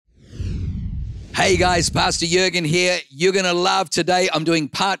Hey guys, Pastor Jurgen here. You're going to love today. I'm doing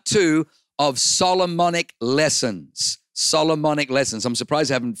part 2 of Solomonic lessons. Solomonic lessons. I'm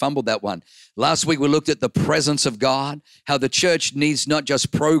surprised I haven't fumbled that one. Last week we looked at the presence of God, how the church needs not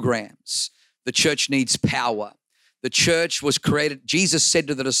just programs. The church needs power. The church was created. Jesus said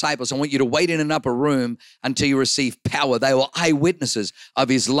to the disciples, I want you to wait in an upper room until you receive power. They were eyewitnesses of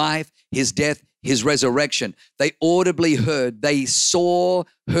his life, his death, his resurrection. They audibly heard, they saw,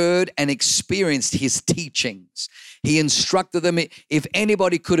 heard, and experienced his teachings. He instructed them. If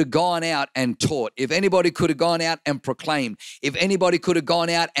anybody could have gone out and taught, if anybody could have gone out and proclaimed, if anybody could have gone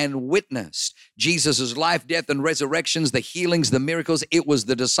out and witnessed Jesus' life, death, and resurrections, the healings, the miracles, it was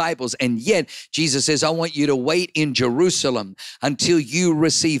the disciples. And yet Jesus says, I want you to wait in Jerusalem until you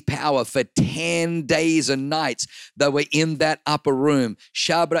receive power. For 10 days and nights, they were in that upper room.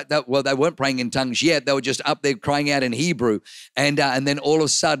 Well, they weren't praying in tongues yet. They were just up there crying out in Hebrew. And then all of a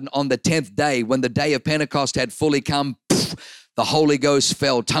sudden on the 10th day, when the day of Pentecost had fully come, the Holy Ghost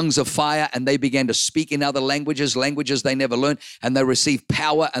fell, tongues of fire, and they began to speak in other languages they never learned, and they received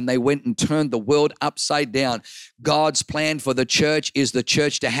power, and they went and turned the world upside down. God's plan for the church is the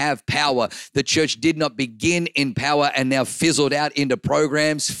church to have power. The church did not begin in power and now fizzled out into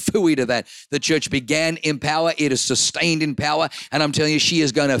programs. Phooey to that. The church began in power. It is sustained in power, and I'm telling you, she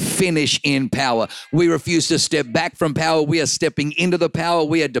is going to finish in power. We refuse to step back from power. We are stepping into the power.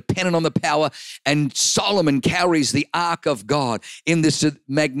 We are dependent on the power, and Solomon carries the ark of God in this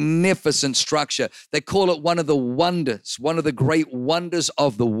magnificent structure. They call it one of the wonders, one of the great wonders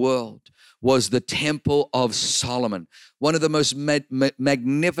of the world was the Temple of Solomon. One of the most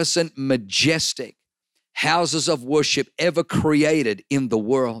magnificent, majestic houses of worship ever created in the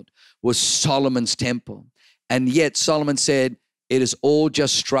world was Solomon's temple. And yet Solomon said, it is all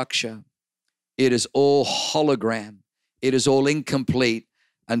just structure. It is all hologram. It is all incomplete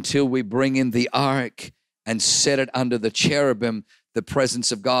until we bring in the ark and set it under the cherubim, the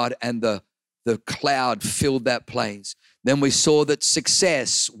presence of God, and the cloud filled that place. Then we saw that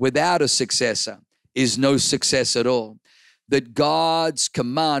success without a successor is no success at all. That God's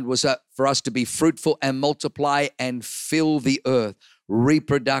command was for us to be fruitful and multiply and fill the earth,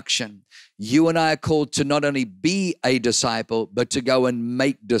 reproduction. You and I are called to not only be a disciple, but to go and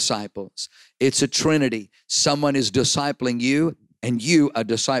make disciples. It's a trinity. Someone is discipling you, and you are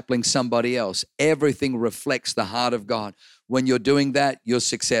discipling somebody else. Everything reflects the heart of God. When you're doing that, you're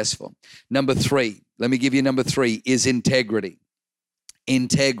successful. Number 3, let me give you number 3, is integrity.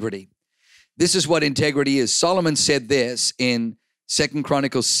 Integrity. This is what integrity is. Solomon said this in 2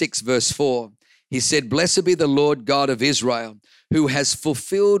 Chronicles 6, verse 4. He said, Blessed be the Lord God of Israel, who has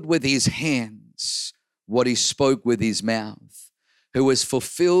fulfilled with his hands what he spoke with his mouth, who has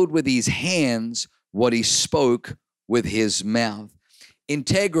fulfilled with his hands what he spoke with his mouth.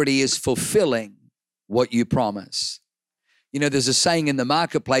 Integrity is fulfilling what you promise. You know, there's a saying in the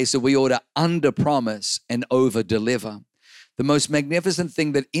marketplace that we ought to under-promise and over-deliver. The most magnificent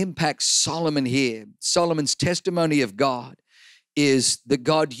thing that impacts Solomon here, Solomon's testimony of God, is that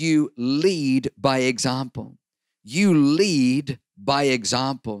God, you lead by example. You lead by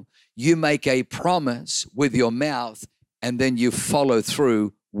example. You make a promise with your mouth and then you follow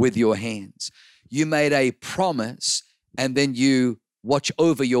through with your hands. You made a promise and then you watch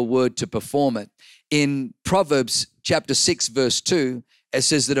over your word to perform it. In Proverbs chapter 6, verse 2, it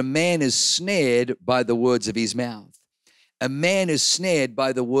says that a man is snared by the words of his mouth. A man is snared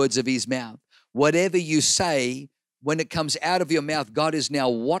by the words of his mouth. Whatever you say, when it comes out of your mouth, God is now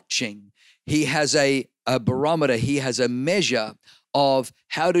watching. He has a barometer. He has a measure of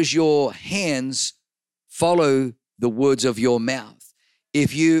how does your hands follow the words of your mouth.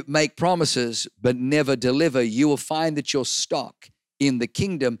 If you make promises but never deliver, you will find that your stock in the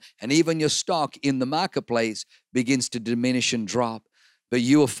kingdom and even your stock in the marketplace begins to diminish and drop. But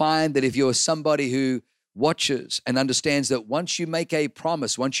you will find that if you're somebody who watches and understands that once you make a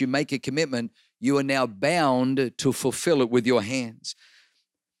promise, once you make a commitment, you are now bound to fulfill it with your hands.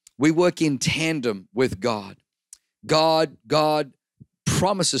 We work in tandem with God. God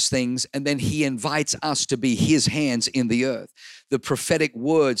promises things and then he invites us to be his hands in the earth. The prophetic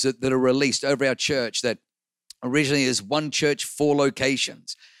words that are released over our church that originally is one church, 4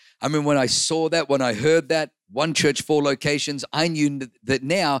 locations. I mean, when I saw that, when I heard that, one church, 4 locations, I knew that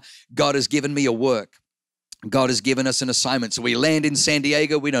now God has given me a work. God has given us an assignment. So we land in San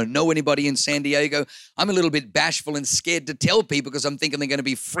Diego. We don't know anybody in San Diego. I'm a little bit bashful and scared to tell people because I'm thinking they're going to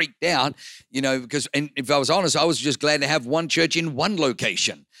be freaked out, and if I was honest, I was just glad to have one church in one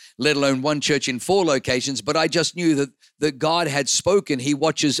location, let alone one church in 4 locations. But I just knew that God had spoken. He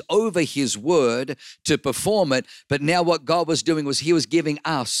watches over his word to perform it. But now what God was doing was he was giving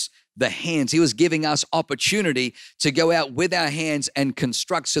us the hands. He was giving us opportunity to go out with our hands and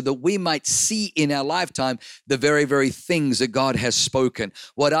construct so that we might see in our lifetime the very, very things that God has spoken.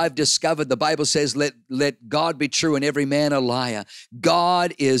 What I've discovered, the Bible says, let God be true and every man a liar.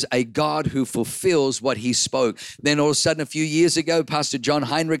 God is a God who fulfills what he spoke. Then all of a sudden, a few years ago, Pastor John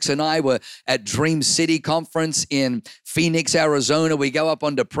Heinrichs and I were at Dream City Conference in Phoenix, Arizona. We go up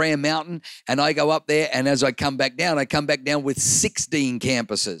onto Prayer Mountain, and I go up there, and as I come back down with 16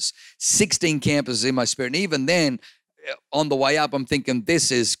 campuses. 16 campuses in my spirit. And even then, on the way up, I'm thinking,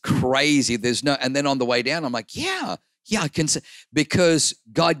 this is crazy. And then on the way down, I'm like, yeah, I can say, because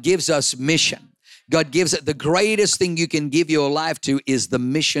God gives us mission. God gives it. The greatest thing you can give your life to is the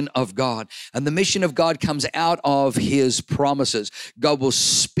mission of God. And the mission of God comes out of his promises. God will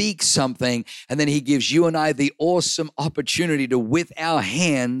speak something, and then he gives you and I the awesome opportunity to, with our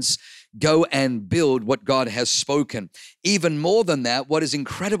hands, go and build what God has spoken. Even more than that, what is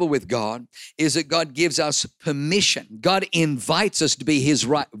incredible with God is that God gives us permission. God invites us to be his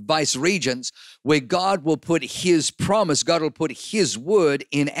vice regents, where God will put his promise, God will put his word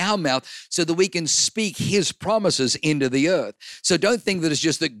in our mouth so that we can speak his promises into the earth. So don't think that it's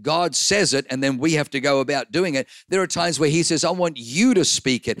just that God says it and then we have to go about doing it. There are times where he says, I want you to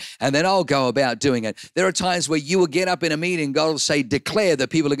speak it, and then I'll go about doing it. There are times where you will get up in a meeting, God will say, declare that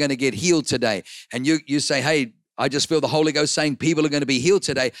people are going to get healed today. And you say, hey, I just feel the Holy Ghost saying people are going to be healed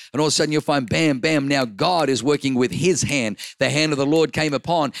today. And all of a sudden you'll find, bam, bam, now God is working with his hand. The hand of the Lord came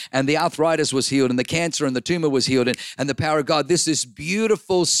upon, and the arthritis was healed, and the cancer and the tumor was healed, and the power of God. This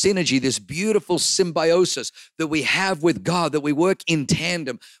beautiful synergy, this beautiful symbiosis that we have with God, that we work in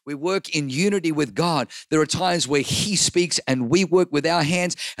tandem. We work in unity with God. There are times where he speaks and we work with our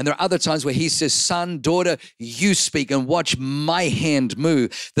hands, and there are other times where he says, son, daughter, you speak and watch my hand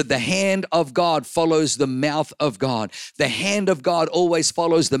move. That the hand of God follows the mouth of God. The hand of God always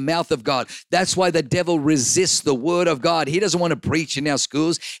follows the mouth of God. That's why the devil resists the word of God. He doesn't want to preach in our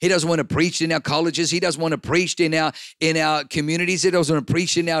schools. He doesn't want to preach in our colleges. He doesn't want to preach in our communities. He doesn't want to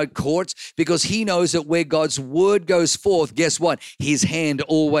preach in our courts, because he knows that where God's word goes forth, guess what? His hand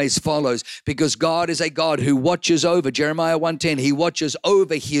always follows, because God is a God who watches over, Jeremiah 1:10, he watches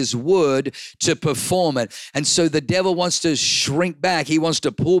over his word to perform it. And so the devil wants to shrink back. He wants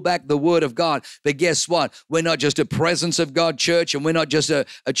to pull back the word of God. But guess what? We're not just a presence of God church, and we're not just a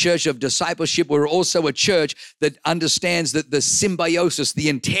church of discipleship. We're also a church that understands that the symbiosis, the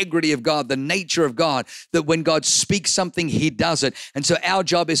integrity of God, the nature of God, that when God speaks something, he does it. And so our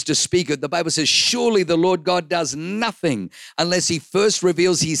job is to speak it. The Bible says, surely the Lord God does nothing unless he first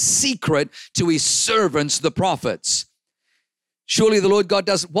reveals his secret to his servants, the prophets. Surely the Lord God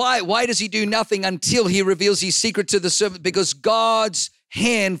does. Why does he do nothing until he reveals his secret to the servant? Because God's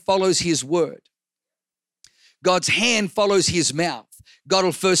hand follows his word. God's hand follows his mouth. God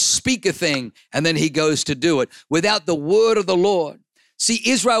will first speak a thing, and then he goes to do it. Without the word of the Lord. See,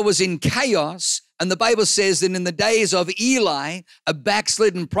 Israel was in chaos, and the Bible says that in the days of Eli, a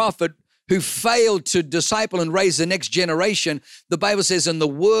backslidden prophet who failed to disciple and raise the next generation, the Bible says, and the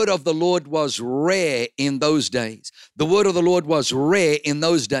word of the Lord was rare in those days. The word of the Lord was rare in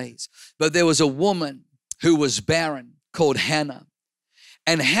those days. But there was a woman who was barren called Hannah.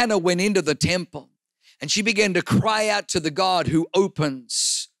 And Hannah went into the temple, and she began to cry out to the God who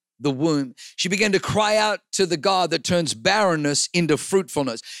opens the womb. She began to cry out to the God that turns barrenness into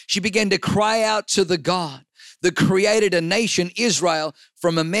fruitfulness. She began to cry out to the God that created a nation, Israel,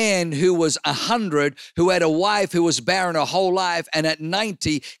 from a man who was 100, who had a wife who was barren her whole life, and at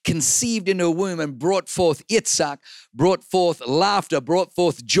 90 conceived in her womb and brought forth Yitzhak, brought forth laughter, brought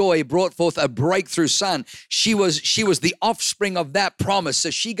forth joy, brought forth a breakthrough son. She was the offspring of that promise.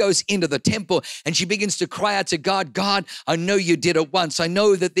 So she goes into the temple and she begins to cry out to God, God, I know you did it once. I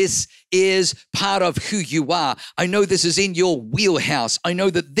know that this is part of who you are. I know this is in your wheelhouse. I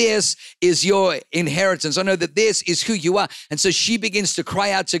know that this is your inheritance. I know that this is who you are. And so she begins to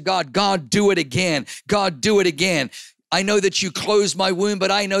cry out to God, God, do it again. God, do it again. I know that you closed my womb,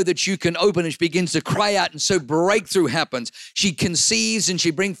 but I know that you can open. And she begins to cry out, and so breakthrough happens. She conceives and she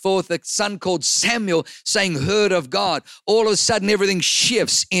brings forth a son called Samuel, saying, heard of God. All of a sudden, everything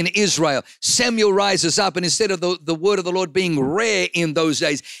shifts in Israel. Samuel rises up, and instead of the word of the Lord being rare in those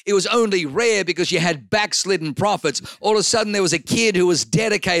days, it was only rare because you had backslidden prophets. All of a sudden, there was a kid who was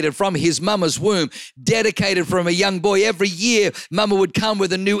dedicated from his mama's womb, dedicated from a young boy. Every year, mama would come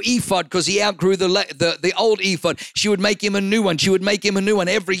with a new ephod because he outgrew the old ephod. She would make him a new one. She would make him a new one.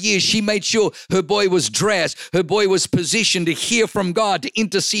 Every year she made sure her boy was dressed, her boy was positioned to hear from God, to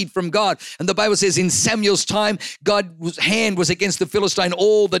intercede from God. And the Bible says in Samuel's time, God's hand was against the Philistine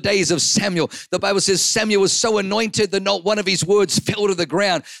all the days of Samuel. The Bible says Samuel was so anointed that not one of his words fell to the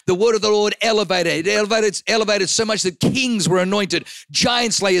ground. The word of the Lord elevated. It elevated so much that kings were anointed.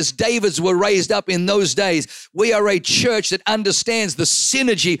 Giant slayers, Davids were raised up in those days. We are a church that understands the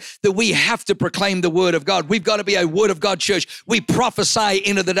synergy that we have to proclaim the word of God. We've got to be a word of God church. We prophesy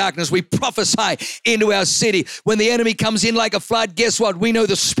into the darkness. We prophesy into our city. When the enemy comes in like a flood, guess what? We know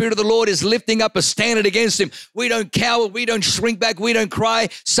the Spirit of the Lord is lifting up a standard against him. We don't cower. We don't shrink back. We don't cry,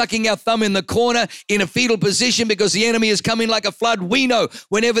 sucking our thumb in the corner in a fetal position because the enemy is coming like a flood. We know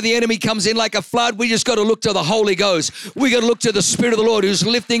whenever the enemy comes in like a flood, we just got to look to the Holy Ghost. We got to look to the Spirit of the Lord who's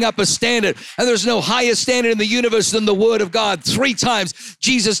lifting up a standard. And there's no higher standard in the universe than the word of God. 3 times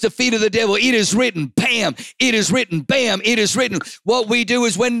Jesus defeated the devil. It is written, bam, it is written, bam, it is written. What we do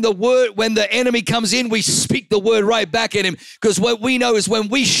is when the enemy comes in, we speak the word right back at him, because what we know is when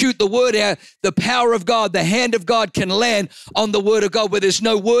we shoot the word out, the power of God, the hand of God can land on the word of God. Where there's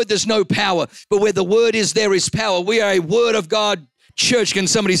no word, there's no power. But where the word is, there is power. We are a word of God church. Can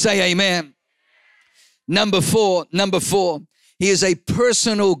somebody say amen? Number four, he is a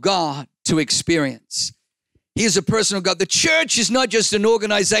personal God to experience. He is a personal God. The church is not just an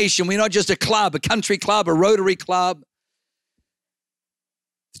organization. We're not just a club, a country club, a Rotary club.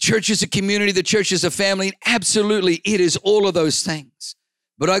 The church is a community. The church is a family. Absolutely, it is all of those things.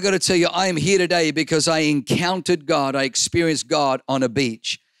 But I got to tell you, I am here today because I encountered God. I experienced God on a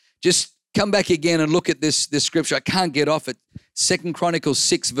beach. Just come back again and look at this scripture. I can't get off it. 2 Chronicles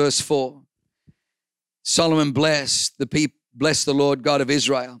 6, verse 4. Solomon blessed the Lord God of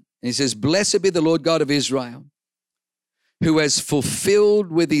Israel. And he says, blessed be the Lord God of Israel, who has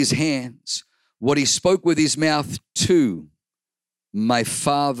fulfilled with his hands what he spoke with his mouth to my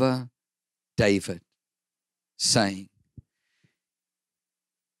father David, saying,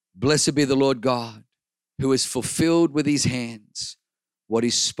 blessed be the Lord God, who has fulfilled with his hands what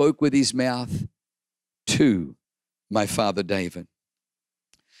he spoke with his mouth to my father David.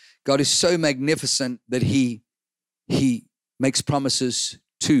 God is so magnificent that he makes promises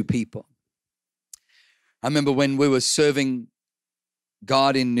to people. I remember when we were serving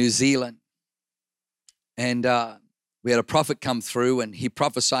God in New Zealand, and we had a prophet come through, and he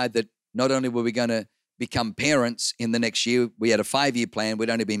prophesied that not only were we going to become parents in the next year, we had a 5-year plan. We'd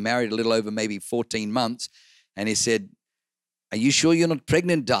only been married a little over maybe 14 months. And he said, are you sure you're not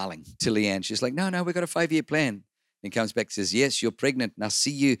pregnant, darling, to Leanne? She's like, no, we've got a 5-year plan. And he comes back and says, yes, you're pregnant. And I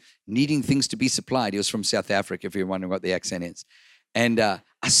see you needing things to be supplied. He was from South Africa, if you're wondering what the accent is. And I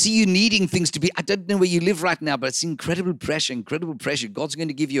see you needing things to be, I don't know where you live right now, but it's incredible pressure. God's going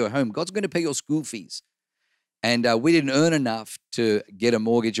to give you a home. God's going to pay your school fees. And we didn't earn enough to get a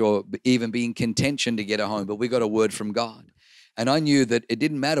mortgage or even be in contention to get a home, but we got a word from God. And I knew that it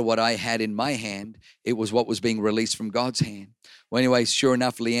didn't matter what I had in my hand. It was what was being released from God's hand. Well, anyway, sure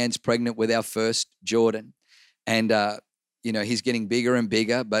enough, Leanne's pregnant with our first, Jordan. And, he's getting bigger and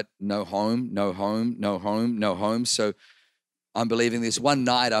bigger, but no home. So I'm believing this. One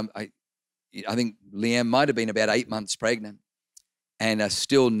night, I think Leanne might have been about 8 months pregnant, and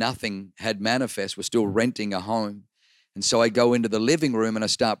still nothing had manifest. We're still renting a home. And so I go into the living room and I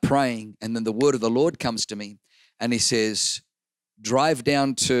start praying, and then the word of the Lord comes to me, and he says, drive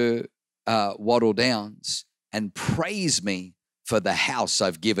down to Wattle Downs and praise me for the house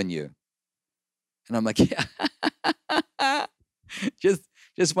I've given you. And I'm like, yeah,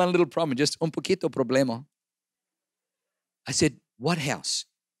 just one little problem, just un poquito problema. I said, what house?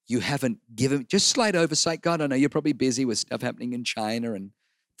 You haven't given, just slight oversight. God, I know you're probably busy with stuff happening in China and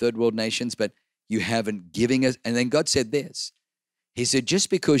third world nations, but you haven't given us. And then God said this. He said, just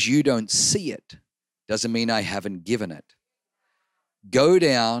because you don't see it doesn't mean I haven't given it. Go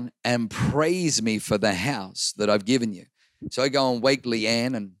down and praise me for the house that I've given you. So I go and wake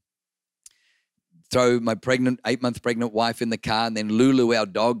Leanne and throw my 8-month pregnant wife in the car. And then Lulu, our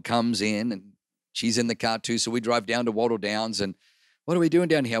dog, comes in and she's in the car too. So we drive down to Wattle Downs, and what are we doing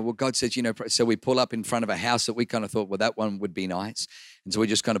down here? Well, God says, so we pull up in front of a house that we kind of thought, well, that one would be nice. And so we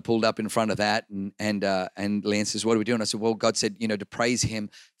just kind of pulled up in front of that. And Leanne says, what are we doing? I said, well, God said, to praise him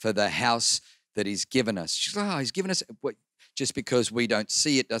for the house that he's given us. She's like, oh, he's given us, what? Just because we don't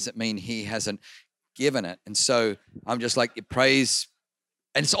see it doesn't mean he hasn't given it. And so I'm just like, you praise,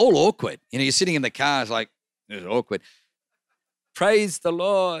 and it's all awkward. You're sitting in the car, it's like, it's awkward. Praise the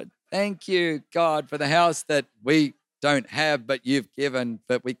Lord. Thank you, God, for the house that we don't have, but you've given,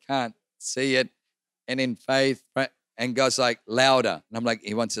 but we can't see it. And in faith, and God's like, louder. And I'm like,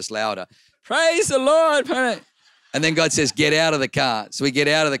 he wants us louder. Praise the Lord. And then God says, get out of the car. So we get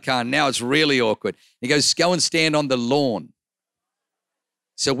out of the car. Now it's really awkward. He goes, go and stand on the lawn.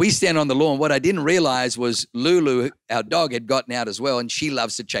 So we stand on the lawn. What I didn't realize was Lulu, our dog, had gotten out as well, and she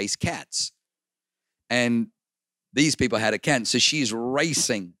loves to chase cats. And these people had a cat. So she's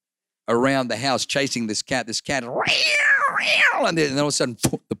racing around the house, chasing this cat. This cat, and then all of a sudden,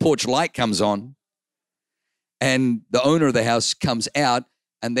 the porch light comes on. And the owner of the house comes out,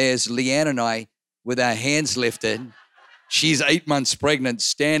 and there's Leanne and I with our hands lifted. She's 8 months pregnant,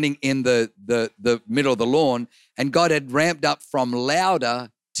 standing in the middle of the lawn, and God had ramped up from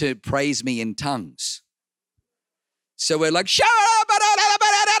louder to praise me in tongues. So we're like, shut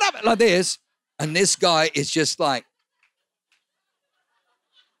up, like this. And this guy is just like,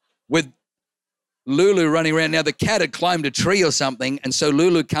 with Lulu running around. Now, the cat had climbed a tree or something, and so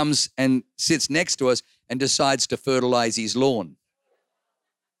Lulu comes and sits next to us and decides to fertilize his lawn.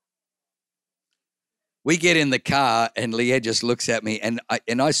 We get in the car, and Leah just looks at me, and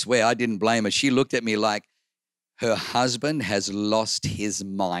I swear I didn't blame her. She looked at me like her husband has lost his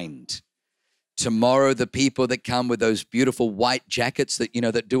mind. Tomorrow, the people that come with those beautiful white jackets that,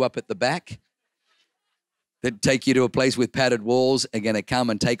 that do up at the back, that take you to a place with padded walls, are going to come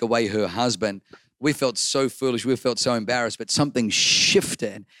and take away her husband. We felt so foolish. We felt so embarrassed, but something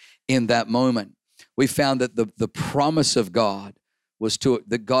shifted in that moment. We found that the promise of God was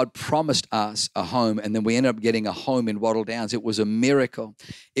that God promised us a home, and then we ended up getting a home in Wattle Downs. It was a miracle.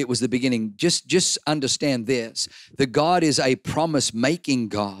 It was the beginning. Just understand this, that God is a promise-making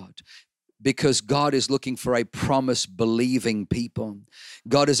God, because God is looking for a promise-believing people.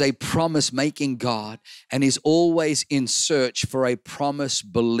 God is a promise-making God, and He's always in search for a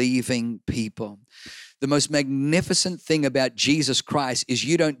promise-believing people. The most magnificent thing about Jesus Christ is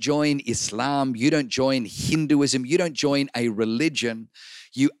you don't join Islam, you don't join Hinduism, you don't join a religion.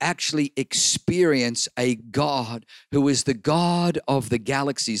 You actually experience a God who is the God of the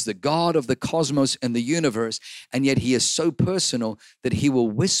galaxies, the God of the cosmos and the universe, and yet He is so personal that He will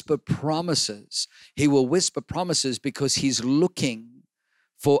whisper promises. He will whisper promises because He's looking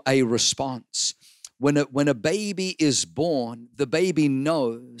for a response. When a baby is born, the baby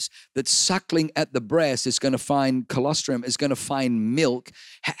knows that suckling at the breast is going to find colostrum, is going to find milk.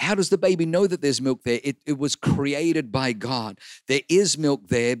 How does the baby know that there's milk there? It was created by God. There is milk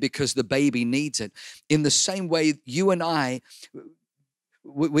there because the baby needs it. In the same way, you and I,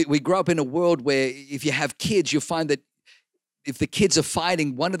 we grow up in a world where if you have kids, you'll find that if the kids are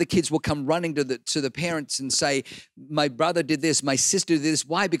fighting, one of the kids will come running to the parents and say, my brother did this, my sister did this.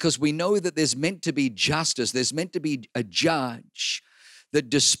 Why? Because we know that there's meant to be justice. There's meant to be a judge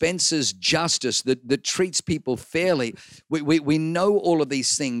that dispenses justice, that treats people fairly. We know all of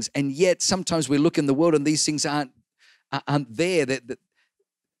these things, and yet sometimes we look in the world and these things aren't there.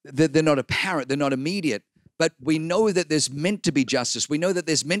 They're not apparent. They're not immediate. But we know that there's meant to be justice. We know that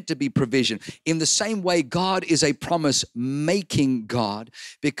there's meant to be provision. In the same way, God is a promise-making God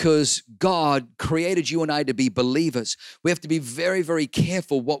because God created you and I to be believers. We have to be very, very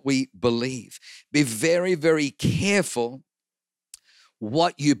careful what we believe. Be very, very careful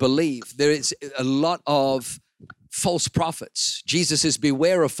what you believe. There is a lot of false prophets. Jesus says,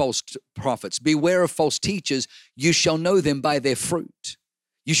 beware of false prophets. Beware of false teachers. You shall know them by their fruit.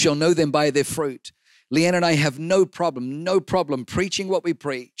 You shall know them by their fruit. Leanne and I have no problem preaching what we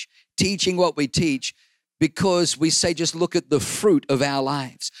preach, teaching what we teach, because we say just look at the fruit of our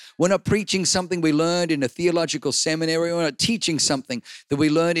lives. We're not preaching something we learned in a theological seminary. We're not teaching something that we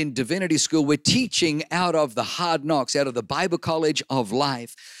learned in divinity school. We're teaching out of the hard knocks, out of the Bible college of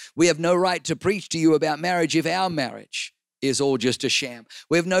life. We have no right to preach to you about marriage if our marriage is all just a sham.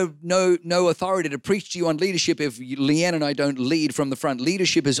 We have no authority to preach to you on leadership if Leanne and I don't lead from the front.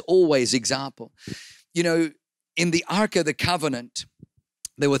 Leadership is always example. You know, in the Ark of the Covenant,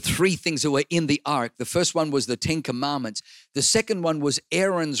 there were three things that were in the ark. The first one was the 10 Commandments. The second one was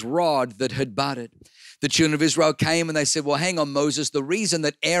Aaron's rod that had budded. The children of Israel came and they said, well, hang on, Moses, the reason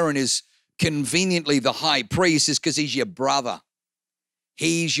that Aaron is conveniently the high priest is because he's your brother.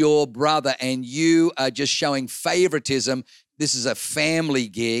 He's your brother, and you are just showing favoritism. This is a family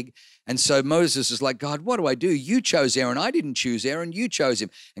gig. And so Moses is like, God, what do I do? You chose Aaron. I didn't choose Aaron. You chose him.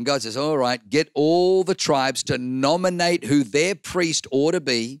 And God says, all right, get all the tribes to nominate who their priest ought to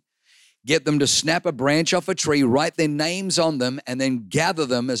be, get them to snap a branch off a tree, write their names on them, and then gather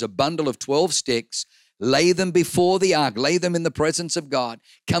them as a bundle of 12 sticks, lay them before the ark, lay them in the presence of God,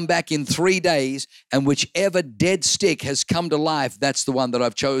 come back in 3 days, and whichever dead stick has come to life, that's the one that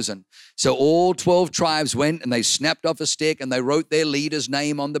I've chosen. So all 12 tribes went and they snapped off a stick and they wrote their leader's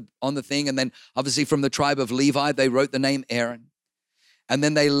name on the thing. And then obviously from the tribe of Levi, they wrote the name Aaron. And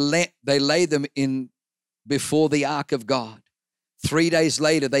then they lay them in before the ark of God. 3 days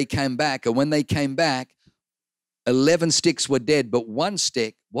later, they came back. And when they came back, 11 sticks were dead, but one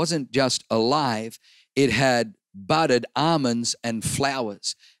stick wasn't just alive. It had budded almonds and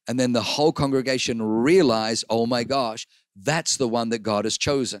flowers. And then the whole congregation realized, oh my gosh, that's the one that God has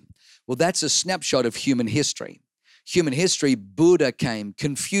chosen. Well, that's a snapshot of human history. Human history, Buddha came,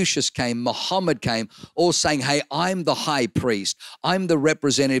 Confucius came, Muhammad came, all saying, hey, I'm the high priest. I'm the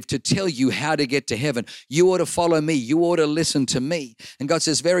representative to tell you how to get to heaven. You ought to follow me. You ought to listen to me. And God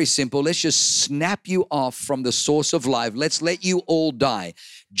says, very simple, let's just snap you off from the source of life. Let's let you all die.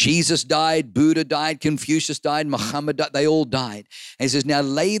 Jesus died, Buddha died, Confucius died, Muhammad died. They all died. And he says, now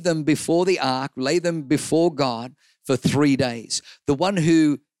lay them before the ark, lay them before God for 3 days. The one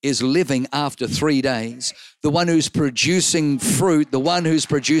who is living after 3 days, the one who's producing fruit, the one who's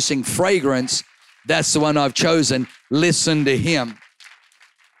producing fragrance, that's the one I've chosen. Listen to him.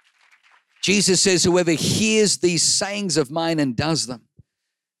 Jesus says, whoever hears these sayings of mine and does them,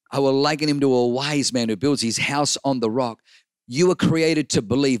 I will liken him to a wise man who builds his house on the rock. You were created to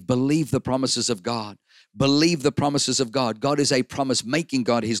believe. Believe the promises of God. Believe the promises of God. God is a promise-making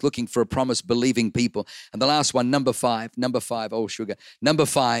God. He's looking for a promise-believing people. And the last one, number five, oh, sugar. Number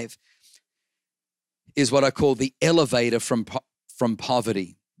 5 is what I call the elevator from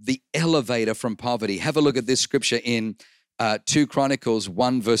poverty. The elevator from poverty. Have a look at this scripture in 2 Chronicles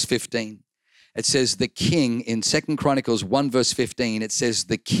 1 verse 15. It says the king, in 2 Chronicles 1 verse 15, it says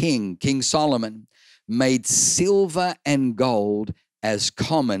the king, King Solomon, made silver and gold as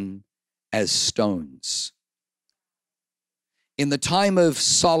common as stones. In the time of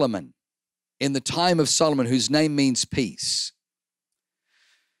Solomon, whose name means peace,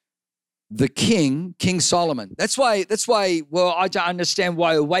 the king, King Solomon. That's why, well, I don't understand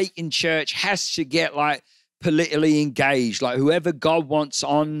why Awaken Church has to get like politically engaged. Like whoever God wants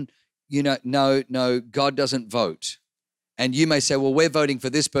on, no, God doesn't vote. And you may say, well, we're voting for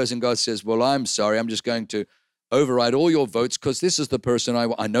this person. God says, well, I'm sorry, I'm just going to override all your votes because this is the person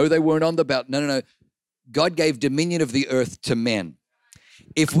I know they weren't on the ballot. No. God gave dominion of the earth to men.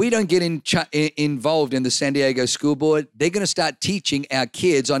 If we don't get involved in the San Diego School Board, they're going to start teaching our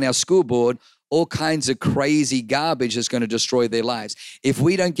kids on our school board all kinds of crazy garbage that's going to destroy their lives. If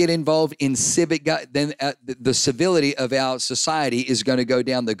we don't get involved in civic, then the civility of our society is going to go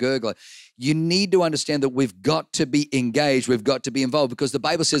down the gurgler. You need to understand that we've got to be engaged. We've got to be involved because the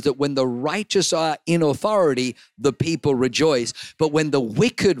Bible says that when the righteous are in authority, the people rejoice. But when the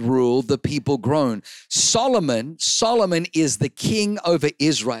wicked rule, the people groan. Solomon is the king over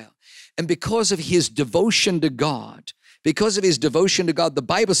Israel. And because of his devotion to God, the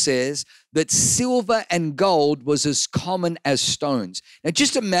Bible says that silver and gold was as common as stones. Now,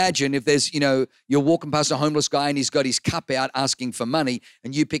 just imagine if there's, you're walking past a homeless guy and he's got his cup out asking for money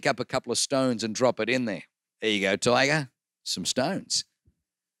and you pick up a couple of stones and drop it in there. There you go, Tiger, some stones.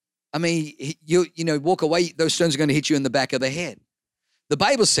 I mean, you walk away, those stones are going to hit you in the back of the head. The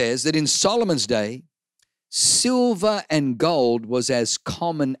Bible says that in Solomon's day, silver and gold was as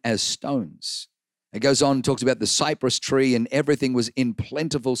common as stones. It goes on and talks about the cypress tree and everything was in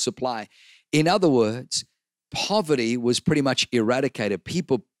plentiful supply. In other words, poverty was pretty much eradicated.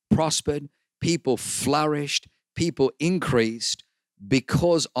 People prospered, people flourished, people increased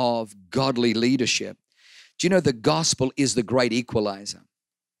because of godly leadership. Do you know the gospel is the great equalizer?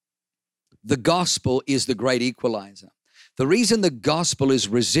 The gospel is the great equalizer. The reason the gospel is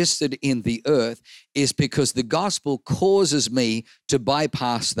resisted in the earth is because the gospel causes me to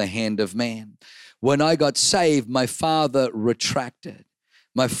bypass the hand of man. When I got saved, my father retracted.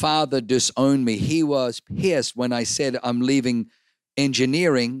 My father disowned me. He was pissed when I said I'm leaving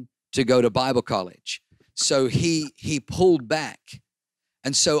engineering to go to Bible college. So he pulled back.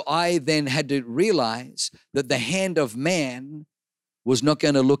 And so I then had to realize that the hand of man was not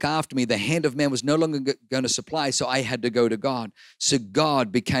going to look after me. The hand of man was no longer going to supply, so I had to go to God. So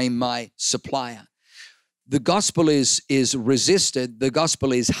God became my supplier. The gospel is resisted. The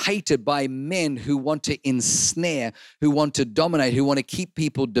gospel is hated by men who want to ensnare, who want to dominate, who want to keep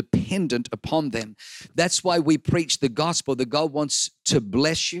people dependent upon them. That's why we preach the gospel, that God wants to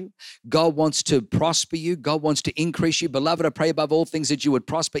bless you. God wants to prosper you. God wants to increase you. Beloved, I pray above all things that you would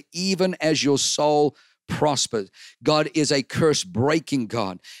prosper even as your soul prospers. God is a curse-breaking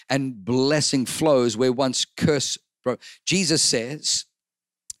God, and blessing flows where once curse broke. Jesus says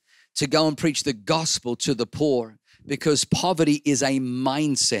to go and preach the gospel to the poor because poverty is a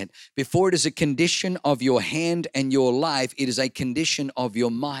mindset. Before it is a condition of your hand and your life, it is a condition of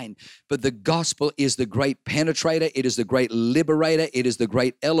your mind. But the gospel is the great penetrator. It is the great liberator. It is the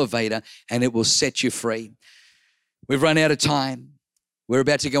great elevator, and it will set you free. We've run out of time. We're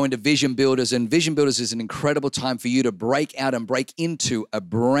about to go into Vision Builders, and Vision Builders is an incredible time for you to break out and break into a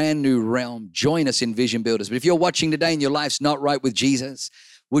brand new realm. Join us in Vision Builders. But if you're watching today and your life's not right with Jesus,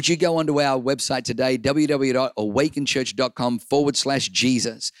 would you go onto our website today,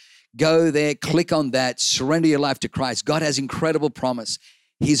 www.awakenchurch.com/Jesus. Go there, click on that, surrender your life to Christ. God has incredible promise.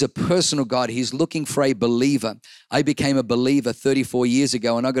 He's a personal God. He's looking for a believer. I became a believer 34 years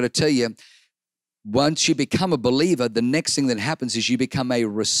ago, and I got to tell you, once you become a believer, the next thing that happens is you become a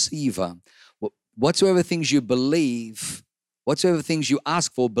receiver. Whatsoever things you believe, whatsoever things you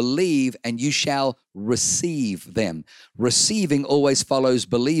ask for, believe, and you shall receive them. Receiving always follows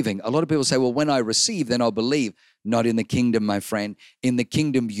believing. A lot of people say, well, when I receive, then I'll believe. Not in the kingdom, my friend. In the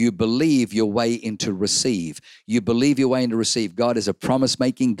kingdom, you believe your way into receive. You believe your way into receive. God is a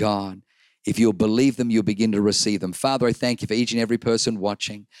promise-making God. If you'll believe them, you'll begin to receive them. Father, I thank you for each and every person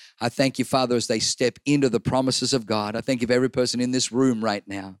watching. I thank you, Father, as they step into the promises of God. I thank you for every person in this room right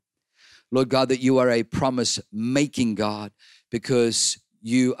now. Lord God, that you are a promise-making God because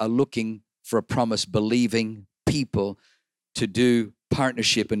you are looking for a promise-believing people to do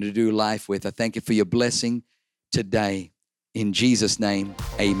partnership and to do life with. I thank you for your blessing today. In Jesus' name,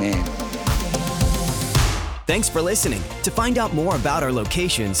 amen. Thanks for listening. To find out more about our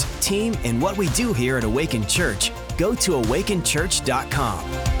locations, team, and what we do here at Awaken Church, go to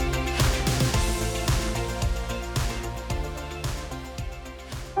awakenchurch.com.